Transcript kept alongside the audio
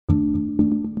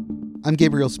I'm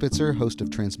Gabriel Spitzer, host of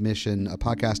Transmission, a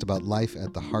podcast about life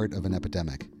at the heart of an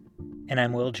epidemic. And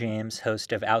I'm Will James,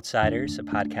 host of Outsiders, a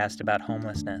podcast about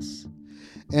homelessness.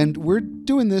 And we're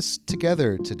doing this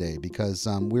together today because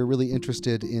we're really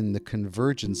interested in the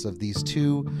convergence of these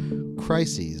two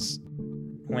crises.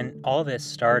 When all this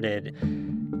started,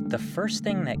 the first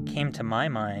thing that came to my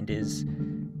mind is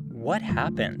what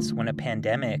happens when a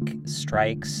pandemic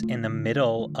strikes in the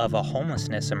middle of a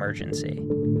homelessness emergency?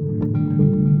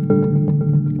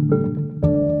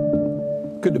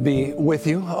 Good to be with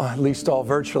you, at least all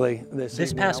virtually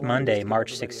This past Monday,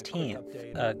 March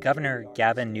 16th, Governor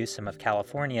Gavin Newsom of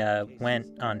California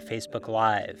went on Facebook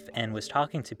Live and was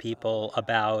talking to people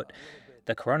about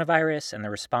the coronavirus and the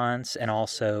response, and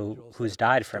also who's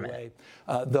died from it.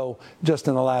 Though just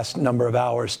in the last number of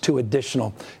hours, 2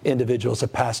 additional individuals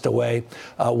have passed away.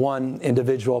 One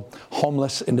individual,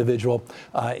 homeless individual,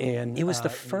 It was the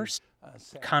first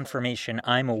confirmation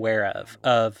I'm aware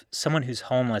of someone who's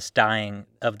homeless dying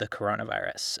of the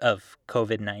coronavirus, of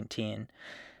COVID-19.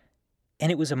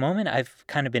 And it was a moment I've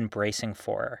kind of been bracing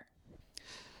for.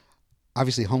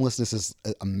 Obviously, homelessness is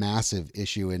a massive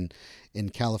issue in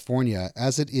California,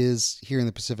 as it is here in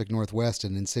the Pacific Northwest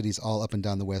and in cities all up and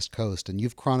down the West Coast. And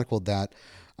you've chronicled that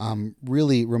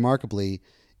really remarkably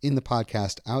in the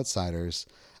podcast Outsiders.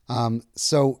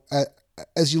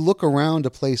 As you look around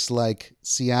a place like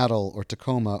Seattle or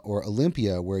Tacoma or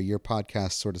Olympia, where your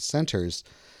podcast sort of centers,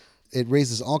 it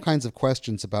raises all kinds of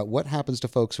questions about what happens to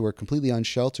folks who are completely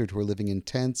unsheltered, who are living in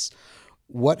tents.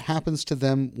 What happens to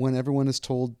them when everyone is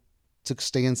told to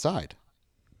stay inside?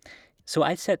 So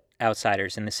I set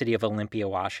Outsiders in the city of Olympia,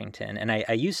 Washington, and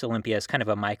I use Olympia as kind of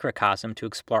a microcosm to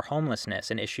explore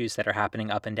homelessness and issues that are happening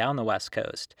up and down the West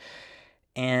Coast.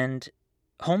 And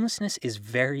homelessness is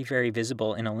very, very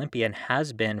visible in Olympia and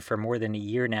has been for more than a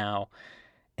year now.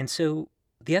 And so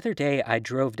the other day I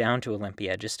drove down to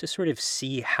Olympia just to sort of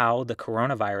see how the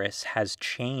coronavirus has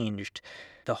changed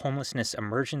the homelessness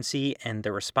emergency and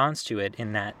the response to it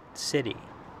in that city.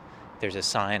 There's a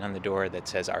sign on the door that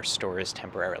says our store is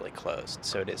temporarily closed,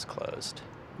 so it is closed.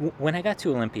 When I got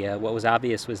to Olympia, what was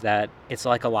obvious was that it's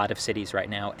like a lot of cities right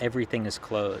now. Everything is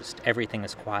closed. Everything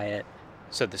is quiet.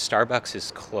 So the Starbucks is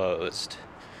closed.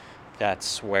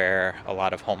 That's where a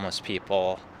lot of homeless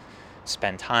people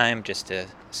spend time, just to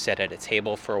sit at a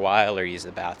table for a while or use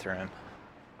the bathroom.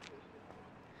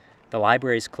 The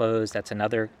library's closed. That's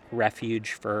another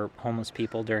refuge for homeless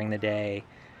people during the day.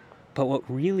 But what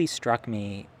really struck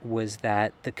me was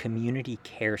that the community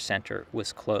care center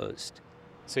was closed.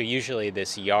 So usually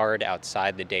this yard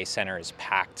outside the day center is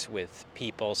packed with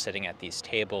people sitting at these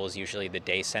tables. Usually the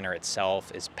day center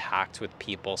itself is packed with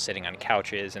people sitting on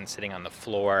couches and sitting on the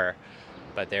floor.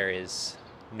 But there is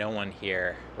no one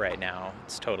here right now.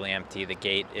 It's totally empty. The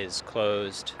gate is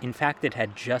closed. In fact, it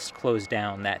had just closed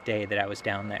down that day that I was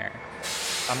down there.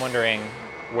 I'm wondering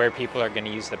where people are going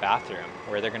to use the bathroom,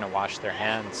 where they're going to wash their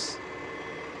hands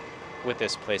with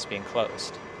this place being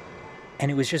closed. And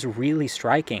it was just really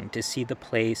striking to see the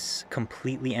place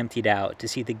completely emptied out, to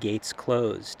see the gates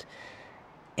closed.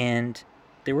 And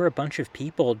there were a bunch of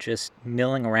people just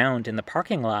milling around in the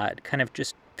parking lot, kind of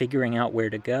just figuring out where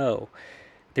to go.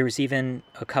 There was even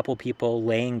a couple people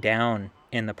laying down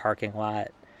in the parking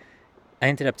lot. I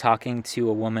ended up talking to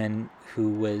a woman who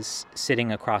was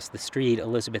sitting across the street,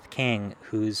 Elizabeth King,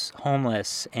 who's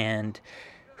homeless and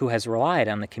who has relied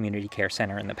on the community care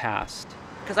center in the past.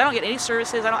 Because I don't get any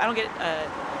services. I don't get.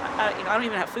 I don't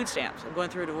even have food stamps. I'm going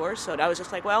through a divorce, so I was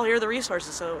just like, well, here are the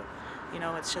resources. So,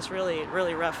 it's just really,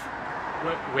 really rough.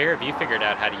 Where have you figured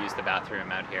out how to use the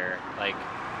bathroom out here?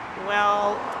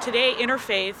 Well, today,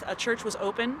 Interfaith, a church was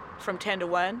open from 10 to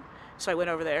 1, so I went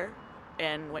over there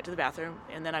and went to the bathroom,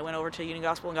 and then I went over to Union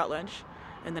Gospel and got lunch,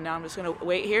 and then now I'm just going to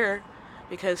wait here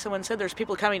because someone said there's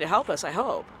people coming to help us, I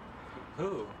hope.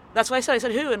 Who? That's what I said. I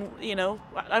said who, and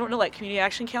I don't know, like Community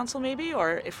Action Council maybe,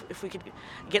 or if we could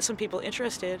get some people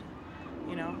interested,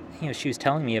 She was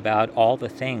telling me about all the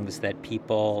things that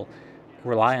people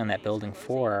rely on that building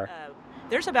for.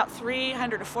 There's about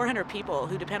 300 to 400 people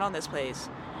who depend on this place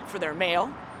for their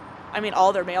mail. I mean,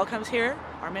 all their mail comes here.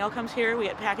 Our mail comes here. We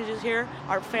get packages here.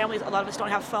 Our families, a lot of us don't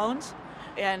have phones.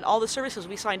 And all the services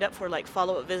we signed up for, like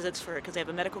follow-up visits because they have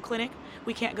a medical clinic,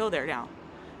 we can't go there now.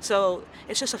 So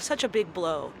it's just such a big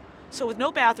blow. So with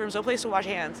no bathrooms, no place to wash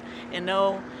hands, and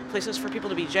no places for people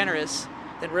to be generous,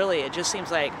 then really it just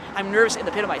seems like I'm nervous in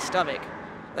the pit of my stomach.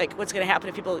 Like, what's going to happen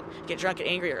if people get drunk and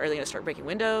angry? Are they going to start breaking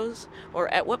windows? Or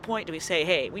at what point do we say,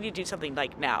 hey, we need to do something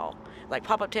like now? Like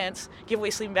pop-up tents, give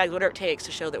away sleeping bags, whatever it takes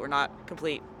to show that we're not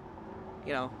complete,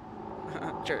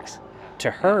 jerks.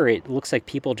 to her, it looks like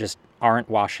people just aren't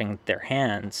washing their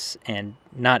hands and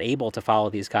not able to follow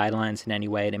these guidelines in any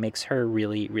way, and it makes her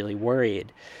really, really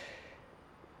worried.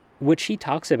 What she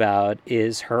talks about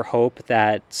is her hope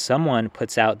that someone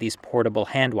puts out these portable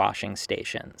hand washing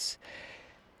stations.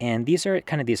 And these are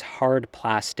kind of these hard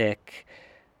plastic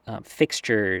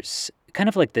fixtures, kind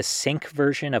of like the sink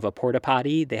version of a porta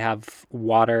potty. They have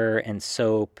water and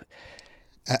soap.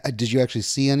 Did you actually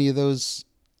see any of those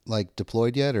like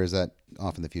deployed yet, or is that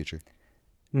off in the future?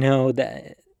 No,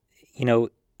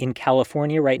 in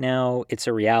California right now, it's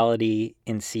a reality.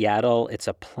 In Seattle, it's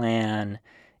a plan.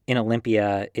 In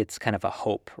Olympia, it's kind of a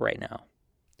hope right now.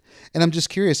 And I'm just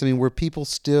curious, I mean, were people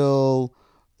still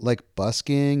like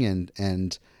busking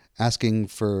and asking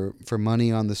for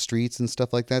money on the streets and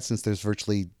stuff like that, since there's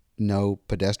virtually no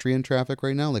pedestrian traffic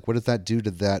right now? Like, what does that do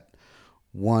to that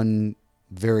one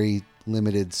very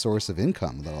limited source of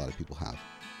income that a lot of people have?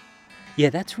 Yeah,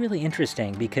 that's really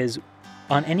interesting, because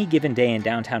on any given day in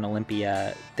downtown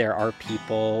Olympia, there are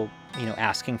people,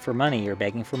 asking for money or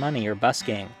begging for money or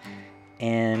busking.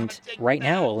 And right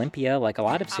now, Olympia, like a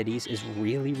lot of cities, is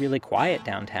really, really quiet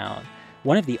downtown.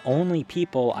 One of the only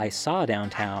people I saw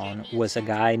downtown was a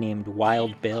guy named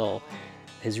Wild Bill.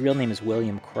 His real name is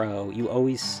William Crow. You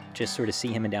always just sort of see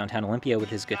him in downtown Olympia with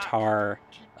his guitar,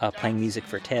 playing music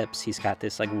for tips. He's got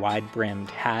this like wide-brimmed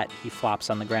hat he flops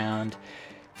on the ground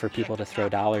for people to throw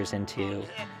dollars into.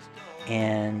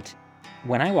 And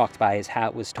when I walked by, his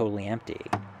hat was totally empty.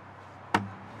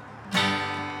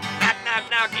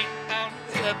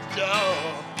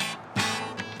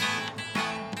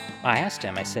 I asked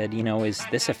him, I said, is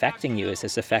this affecting you? Is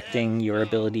this affecting your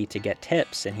ability to get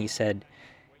tips? And he said,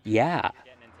 yeah.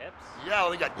 Yeah,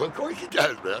 well, of course it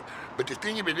does, man. But the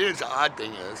thing of it is, the odd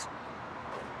thing is,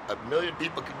 1 million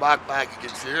people could walk by and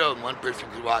get cereal, and one person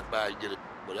could walk by and get it,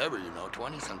 whatever,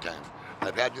 20 sometimes.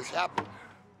 I've had this happen.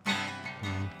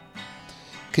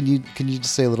 Can you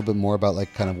just say a little bit more about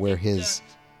like kind of where his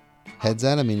head's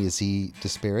at? I mean, is he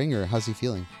despairing, or how's he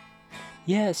feeling?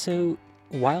 Yeah, so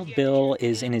Wild Bill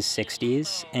is in his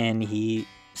 60s, and he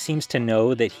seems to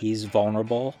know that he's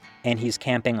vulnerable, and he's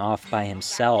camping off by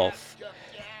himself.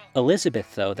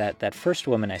 Elizabeth, though, that first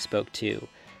woman I spoke to,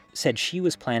 said she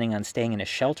was planning on staying in a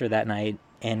shelter that night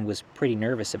and was pretty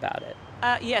nervous about it.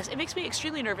 Yes, it makes me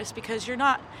extremely nervous, because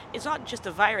it's not just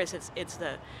the virus, it's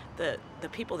the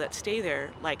people that stay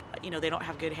there, like, they don't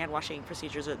have good hand washing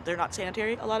procedures, they're not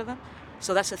sanitary, a lot of them.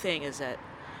 So that's the thing, is that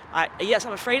yes,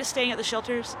 I'm afraid of staying at the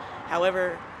shelters.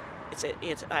 However,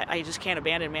 I just can't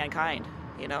abandon mankind,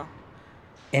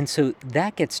 And so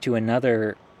that gets to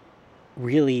another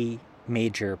really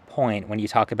major point when you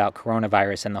talk about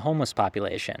coronavirus and the homeless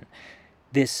population.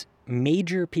 This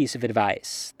major piece of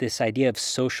advice, this idea of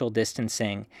social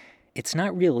distancing, it's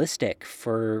not realistic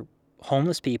for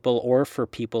homeless people or for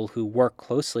people who work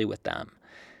closely with them.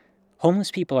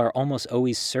 Homeless people are almost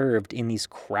always served in these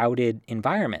crowded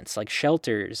environments like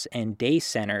shelters and day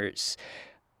centers.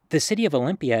 The city of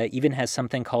Olympia even has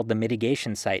something called the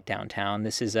mitigation site downtown.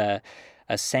 This is a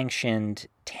sanctioned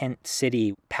tent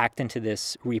city packed into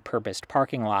this repurposed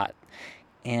parking lot.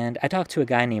 And I talked to a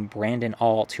guy named Brandon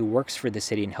Alt who works for the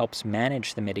city and helps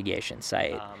manage the mitigation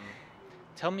site.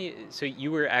 Tell me, so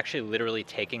you were actually literally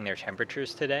taking their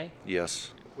temperatures today?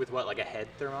 Yes. With what, like a head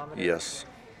thermometer? Yes.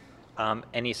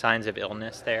 Any signs of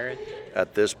illness there?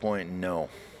 At this point, no.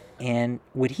 And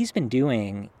what he's been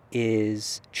doing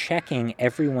is checking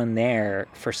everyone there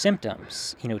for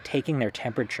symptoms, taking their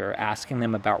temperature, asking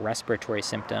them about respiratory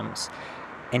symptoms,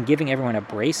 and giving everyone a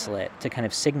bracelet to kind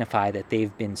of signify that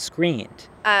they've been screened.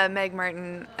 Meg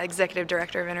Martin, Executive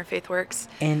Director of Interfaith Works.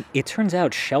 And it turns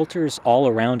out shelters all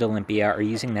around Olympia are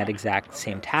using that exact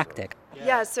same tactic.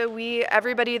 Yeah, so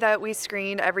everybody that we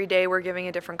screened every day, we're giving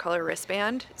a different color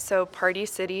wristband. So Party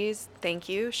Cities, thank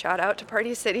you. Shout out to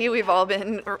Party City. We've all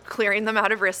been clearing them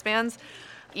out of wristbands.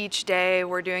 Each day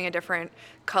we're doing a different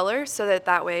color so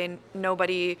that way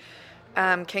nobody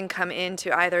can come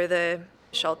into either the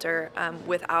shelter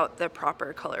without the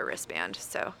proper color wristband.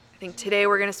 So I think today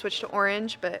we're going to switch to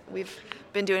orange, but we've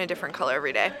been doing a different color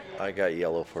every day. I got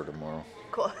yellow for tomorrow.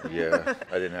 Cool. Yeah,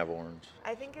 I didn't have orange.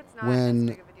 I think it's not as When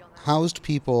big of a deal now. housed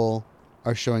people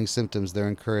are showing symptoms, they're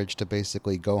encouraged to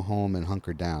basically go home and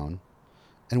hunker down.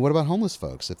 And what about homeless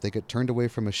folks? If they get turned away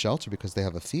from a shelter because they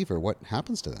have a fever, what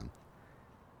happens to them?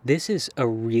 This is a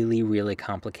really, really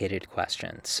complicated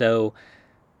question. So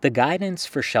the guidance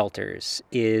for shelters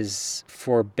is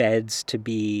for beds to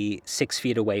be 6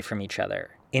 feet away from each other.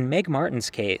 In Meg Martin's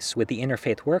case with the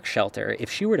Interfaith Work Shelter,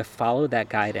 if she were to follow that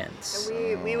guidance...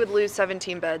 We would lose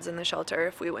 17 beds in the shelter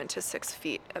if we went to 6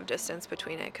 feet of distance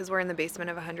between it, because we're in the basement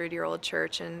of a 100-year-old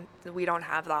church and we don't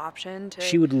have the option to...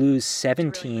 She would lose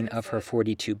 17 of her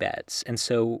 42 beds, and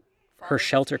so her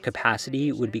shelter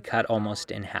capacity would be cut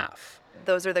almost in half.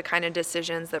 Those are the kind of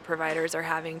decisions that providers are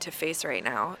having to face right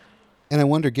now. And I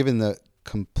wonder, given the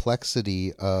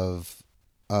complexity of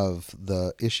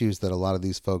the issues that a lot of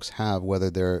these folks have, whether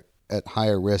they're at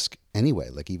higher risk anyway,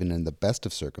 like even in the best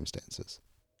of circumstances.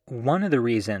 One of the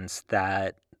reasons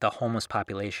that the homeless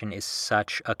population is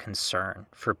such a concern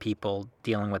for people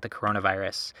dealing with the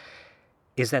coronavirus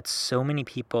is that so many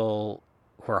people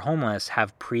who are homeless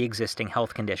have pre-existing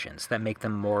health conditions that make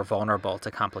them more vulnerable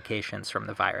to complications from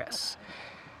the virus.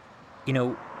 You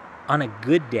know, on a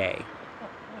good day,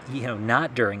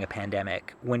 not during a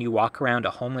pandemic, when you walk around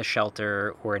a homeless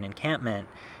shelter or an encampment,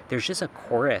 there's just a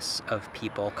chorus of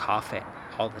people coughing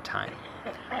all the time.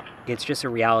 It's just a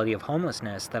reality of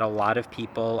homelessness that a lot of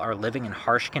people are living in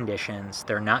harsh conditions,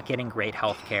 they're not getting great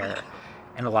health care,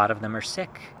 and a lot of them are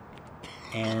sick.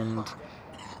 And,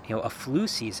 a flu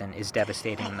season is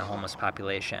devastating in the homeless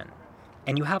population.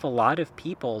 And you have a lot of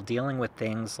people dealing with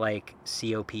things like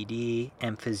COPD,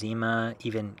 emphysema,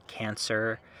 even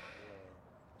cancer.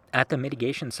 At the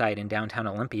mitigation site in downtown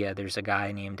Olympia, there's a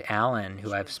guy named Alan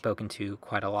who I've spoken to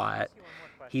quite a lot.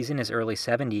 He's in his early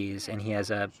 70s, and he has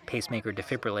a pacemaker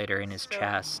defibrillator in his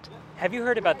chest. Have you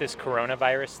heard about this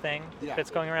coronavirus thing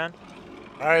that's going around?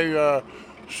 I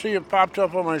see it popped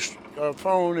up on my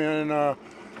phone,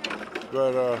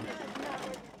 but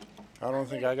I don't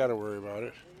think I got to worry about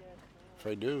it. If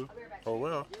I do, oh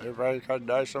well, everybody got to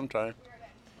die sometime.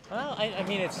 Well, I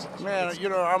mean, Man,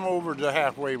 I'm over the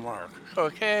halfway mark,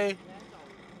 okay?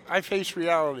 I face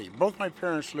reality. Both my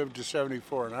parents lived to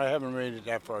 74, and I haven't made it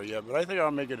that far yet, but I think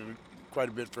I'll make it quite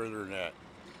a bit further than that.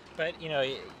 But,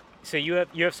 so you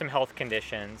have some health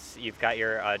conditions. You've got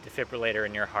your defibrillator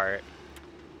in your heart.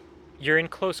 You're in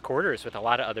close quarters with a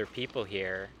lot of other people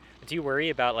here. Do you worry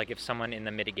about, if someone in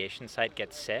the mitigation site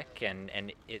gets sick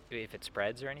and if it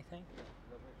spreads or anything?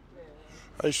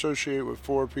 I associate with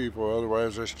 4 people,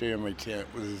 otherwise I stay in my tent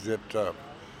with it zipped up.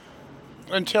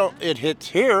 Until it hits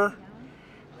here,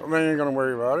 I ain't gonna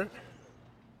worry about it.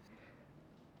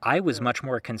 I was much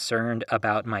more concerned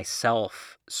about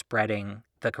myself spreading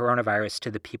the coronavirus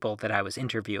to the people that I was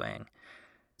interviewing.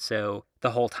 So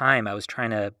the whole time I was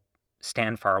trying to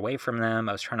stand far away from them.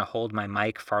 I was trying to hold my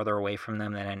mic farther away from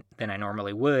them than I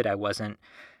normally would. I wasn't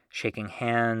shaking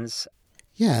hands.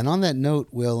 Yeah, and on that note,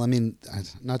 Will, I mean,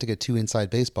 not to get too inside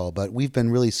baseball, but we've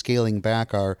been really scaling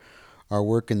back our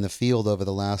work in the field over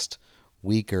the last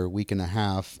week or week and a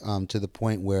half to the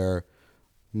point where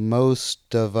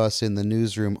most of us in the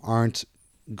newsroom aren't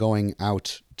going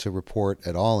out to report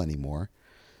at all anymore.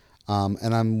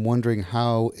 And I'm wondering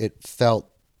how it felt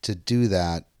to do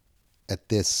that at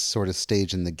this sort of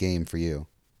stage in the game for you.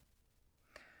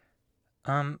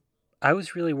 I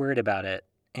was really worried about it.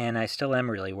 And I still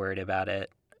am really worried about it.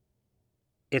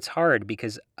 It's hard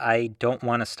because I don't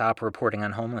want to stop reporting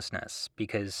on homelessness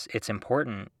because it's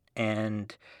important.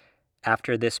 And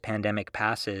after this pandemic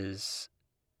passes,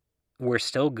 we're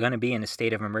still going to be in a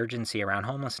state of emergency around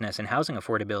homelessness and housing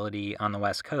affordability on the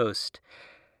West Coast,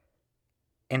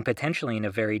 and potentially in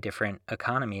a very different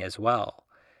economy as well.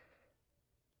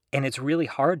 And it's really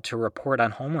hard to report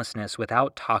on homelessness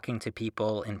without talking to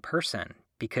people in person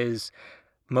because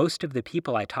most of the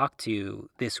people I talked to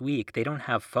this week, they don't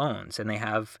have phones and they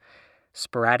have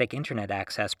sporadic internet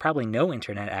access, probably no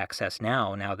internet access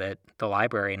now that the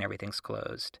library and everything's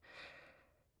closed.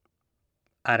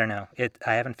 I don't know.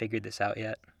 I haven't figured this out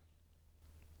yet.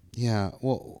 Yeah.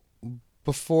 Well,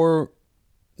 before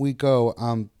we go,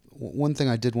 one thing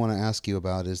I did want to ask you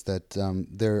about is that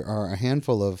there are a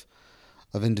handful of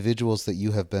individuals that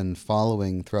you have been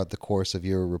following throughout the course of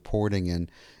your reporting and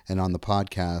on the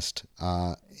podcast.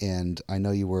 And I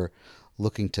know you were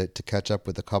looking to catch up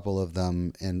with a couple of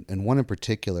them, and one in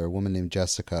particular, a woman named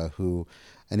Jessica, who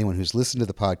anyone who's listened to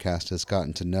the podcast has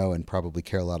gotten to know and probably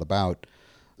care a lot about.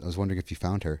 I was wondering if you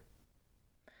found her.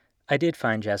 I did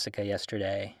find Jessica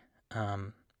yesterday.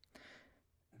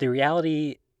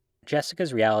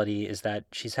 Jessica's reality is that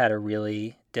she's had a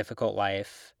really difficult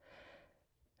life.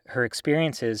 Her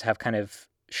experiences have kind of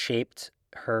shaped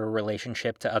her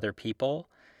relationship to other people,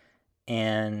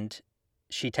 and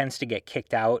she tends to get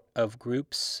kicked out of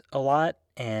groups a lot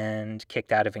and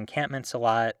kicked out of encampments a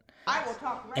lot.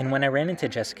 And when I ran into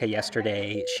Jessica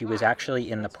yesterday, she was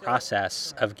actually in the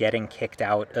process of getting kicked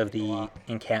out of the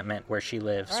encampment where she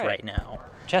lives right now.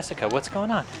 Jessica, what's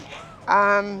going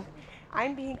on?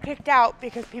 I'm being kicked out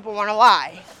because people want to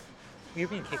lie. You're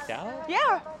being kicked out?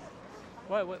 Yeah.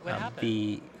 What happened?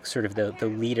 The sort of the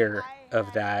leader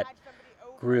of that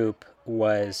group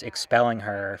was expelling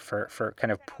her for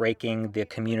kind of breaking the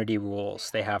community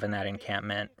rules they have in that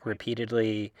encampment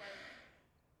repeatedly.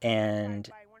 And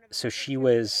so she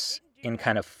was in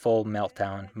kind of full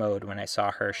meltdown mode when I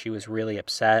saw her. She was really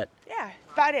upset. Yeah,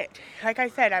 about it. Like I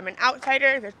said, I'm an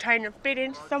outsider that's trying to fit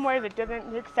in somewhere that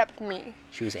doesn't accept me.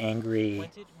 She was angry.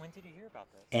 When did you hear about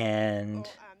this? And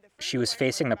she was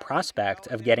facing the prospect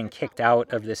of getting kicked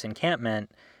out of this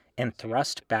encampment and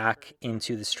thrust back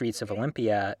into the streets of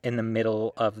Olympia in the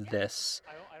middle of this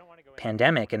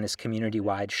pandemic and this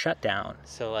community-wide shutdown.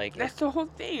 So, like... That's the whole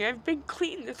thing. I've been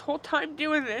clean this whole time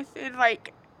doing this, and,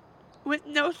 like, with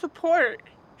no support.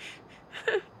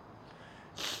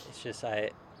 It's just,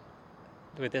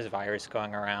 with this virus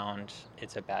going around,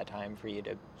 it's a bad time for you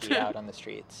to be out on the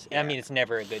streets. Yeah. I mean, it's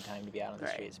never a good time to be out on the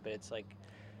streets, but it's, like,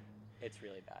 it's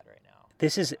really bad right now.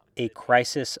 This is a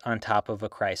crisis on top of a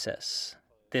crisis.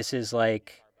 This is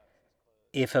like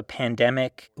if a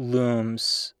pandemic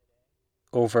looms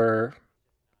over,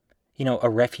 a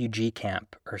refugee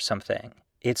camp or something.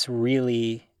 It's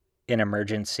really an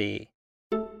emergency.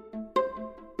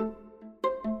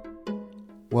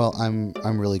 Well,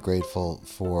 I'm really grateful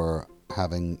for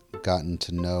having gotten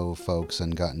to know folks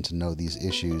and gotten to know these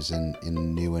issues in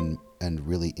new and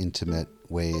really intimate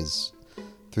ways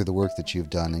through the work that you've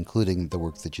done, including the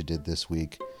work that you did this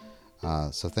week.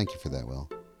 So thank you for that, Will.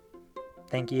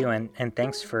 Thank you, and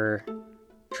thanks for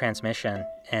transmission.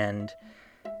 And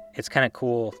it's kind of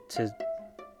cool to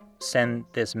send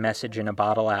this message in a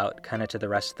bottle out kind of to the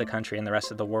rest of the country and the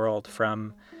rest of the world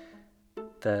from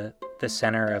the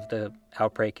center of the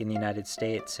outbreak in the United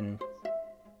States and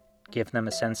give them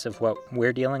a sense of what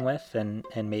we're dealing with and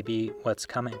maybe what's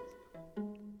coming.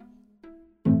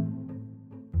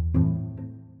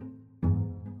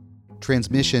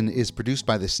 Transmission is produced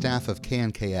by the staff of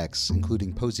KNKX,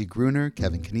 including Posey Gruner,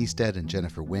 Kevin Kniested, and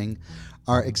Jennifer Wing.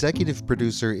 Our executive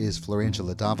producer is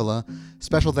Florangela Davila.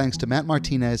 Special thanks to Matt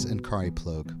Martinez and Kari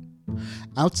Ploeg.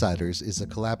 Outsiders is a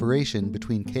collaboration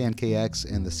between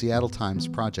KNKX and the Seattle Times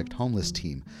Project Homeless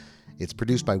Team. It's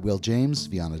produced by Will James,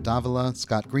 Viana Davila,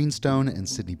 Scott Greenstone, and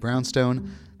Sydney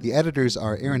Brownstone. The editors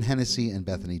are Aaron Hennessy and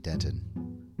Bethany Denton.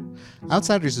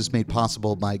 Outsiders is made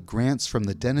possible by grants from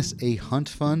the Dennis A. Hunt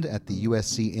Fund at the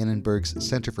USC Annenberg's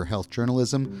Center for Health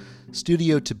Journalism,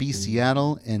 Studio to Be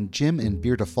Seattle, and Jim and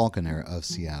Bearda Falconer of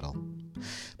Seattle.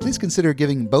 Please consider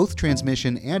giving both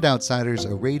Transmission and Outsiders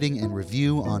a rating and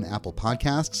review on Apple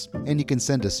Podcasts, and you can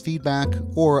send us feedback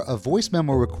or a voice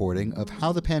memo recording of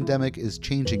how the pandemic is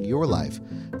changing your life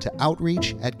to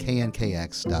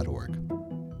outreach@knkx.org.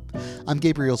 I'm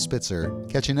Gabriel Spitzer.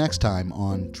 Catch you next time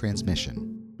on Transmission.